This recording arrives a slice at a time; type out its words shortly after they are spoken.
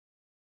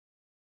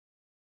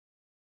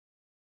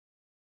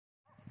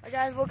Hi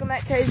guys, welcome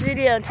back to today's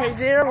video. In today's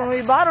video, we're going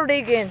to be bottle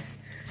digging.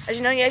 As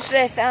you know,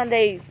 yesterday I found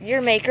a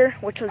year maker,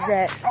 which was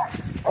that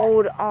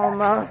old,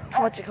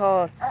 what's it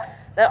called?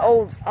 That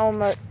old,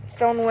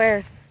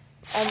 stoneware,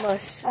 I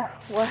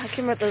can't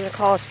remember what those are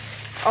called.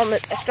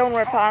 A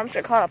stoneware pot. I'm just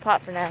going to call it a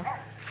pot for now.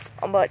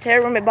 But today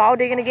we're going to be bottle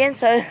digging again,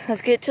 so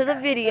let's get to the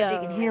video.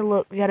 Digging here,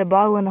 look, we got a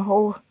bottle in a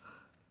hole.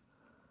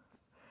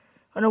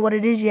 I don't know what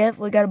it is yet,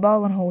 but we got a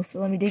bottle in a hole, so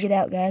let me dig it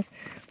out, guys,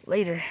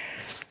 later.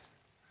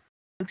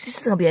 This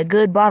is going to be a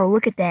good bottle.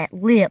 Look at that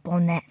lip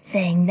on that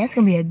thing. That's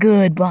going to be a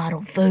good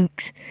bottle,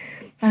 folks.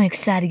 I'm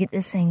excited to get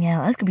this thing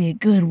out. That's going to be a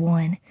good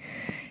one.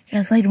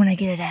 Guys, later when I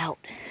get it out,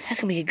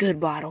 that's going to be a good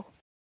bottle.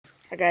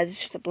 Alright, guys,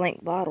 it's just a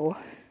blank bottle,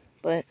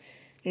 but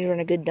these are in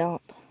a good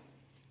dump.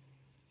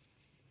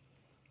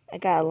 I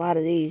got a lot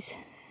of these.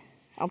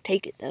 I'll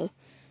take it, though.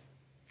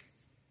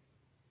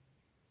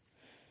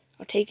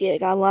 I'll take it. I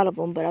got a lot of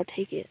them, but I'll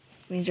take it.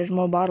 It means there's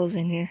more bottles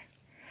in here.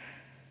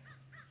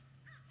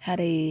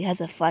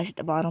 Has a flash at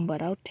the bottom,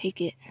 but I'll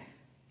take it.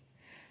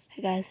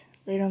 Hey guys,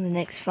 later on the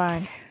next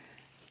find.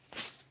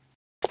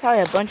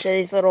 Probably a bunch of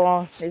these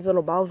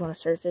little balls on the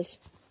surface.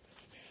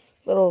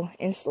 Little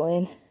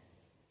insulin.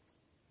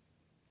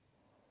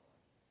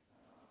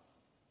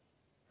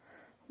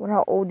 Wonder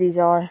how old these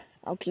are.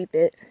 I'll keep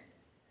it.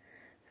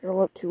 It'll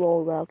look too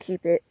old, but I'll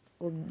keep it.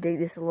 We'll dig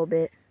this a little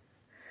bit.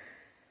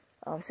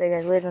 So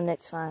guys, later on the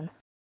next find.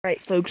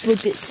 Alright folks,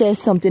 look, it says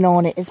something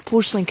on it. It's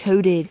porcelain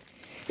coated.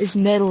 This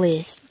metal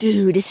is,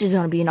 dude, this is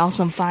going to be an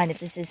awesome find if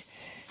this is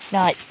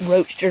not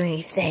roached or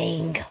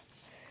anything.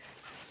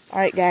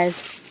 Alright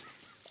guys,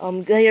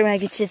 later when I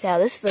get this out,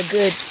 this is a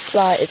good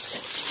spot.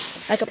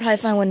 I could probably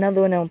find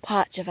another one on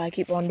pots if I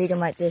keep on digging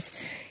like this.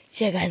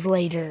 See you guys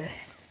later.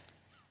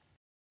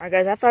 Alright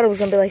guys, I thought it was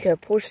going to be like a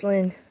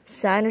porcelain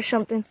sign or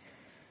something.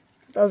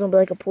 I thought it was going to be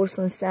like a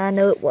porcelain sign.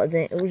 No, it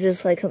wasn't. It was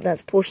just like something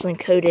that's porcelain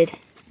coated.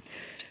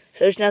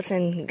 So there's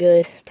nothing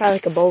good. Probably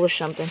like a bowl or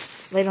something.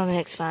 Later on the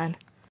next find.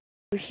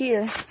 Over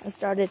here, I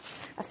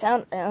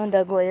found an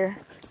undug layer.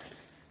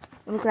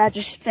 Look what I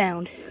just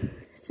found.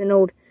 It's an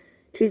old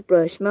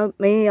toothbrush.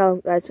 Many of y'all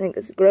guys think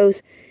it's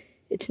gross.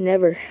 It's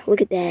never.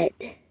 Look at that.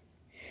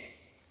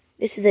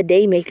 This is a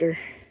day maker.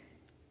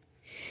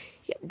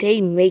 Yep, day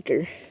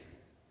maker.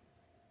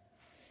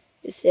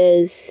 It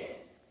says,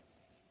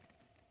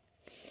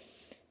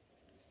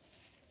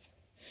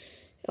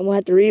 I'm gonna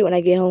have to read it when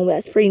I get home, but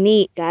that's pretty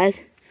neat, guys.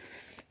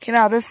 Came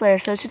out of this layer,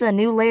 so it's just a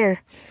new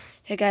layer.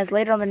 Hey guys,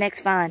 later on the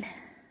next find.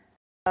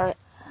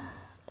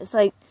 It's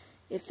like,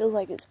 it feels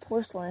like it's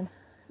porcelain,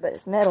 but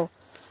it's metal.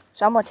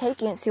 So I'm going to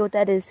take it and see what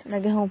that is when I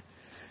get home.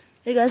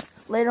 Hey guys,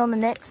 later on the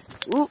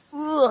next,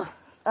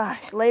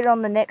 later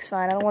on the next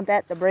find. I don't want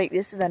that to break.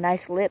 This is a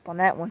nice lip on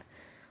that one.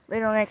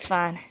 Later on the next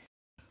find.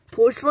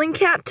 Porcelain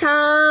cap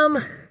time.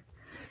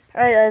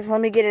 Alright guys,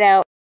 let me get it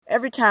out.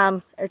 Every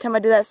time I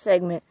do that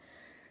segment,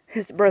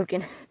 it's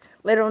broken.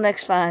 Later on the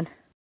next find.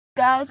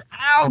 Guys,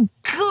 ow,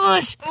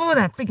 gosh, oh,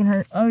 that freaking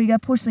hurt. Oh, you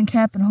got porcelain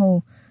cap and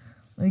hole.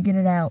 Let me get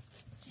it out.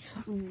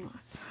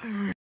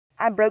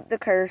 I broke the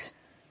curse.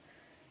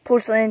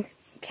 Porcelain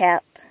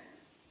cap.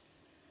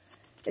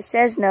 It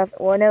says nothing.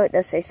 Well, I know it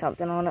does say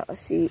something on it.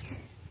 Let's see.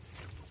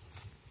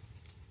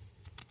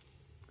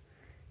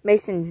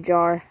 Mason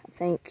jar, I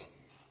think.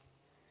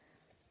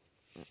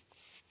 Let's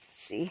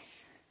see.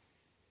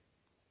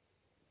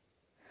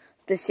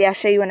 I'll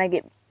show you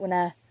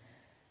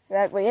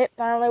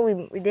finally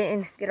we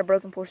didn't get a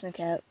broken porcelain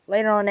cap.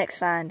 Later on, next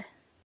find.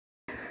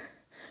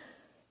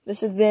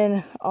 This has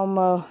been, I'm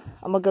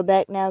gonna go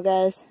back now,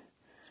 guys.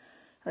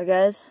 Alright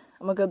guys,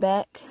 I'm gonna go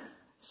back.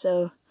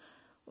 So,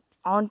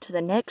 on to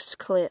the next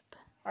clip.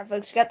 Alright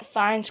folks, we got the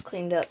finds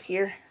cleaned up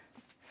here.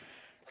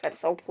 Got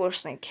this old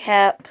porcelain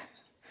cap.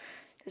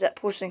 There's that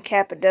porcelain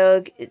cap I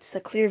dug. It's the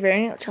clear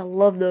variant, which I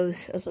love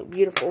those. Those look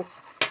beautiful.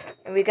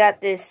 And we got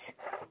this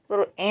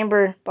little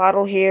amber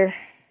bottle here.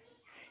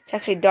 It's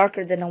actually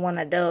darker than the one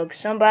I dug.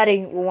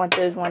 Somebody will want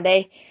those one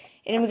day.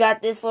 And then we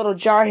got this little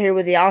jar here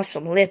with the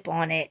awesome lip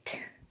on it.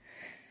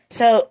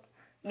 So,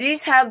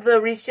 these have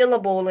the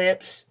resealable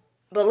lips.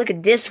 But look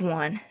at this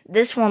one.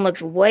 This one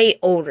looks way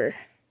older.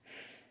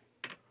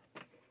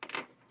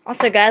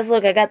 Also, guys,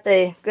 look, I got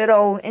the good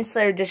old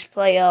insulator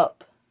display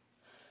up.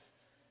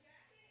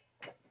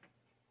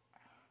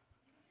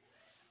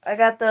 I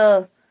got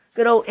the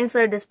good old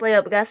insulator display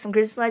up. I got some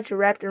Christmas lights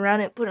wrapped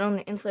around it. Put it on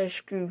the insulator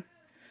screw.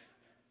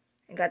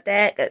 I got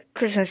that. Got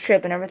Christmas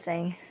trip and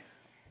everything.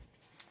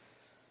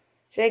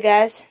 So, hey,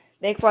 guys.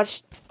 Thanks for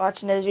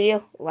watching this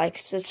video. Like,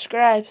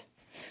 subscribe.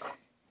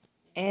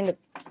 And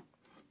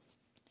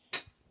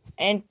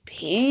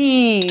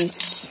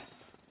peace.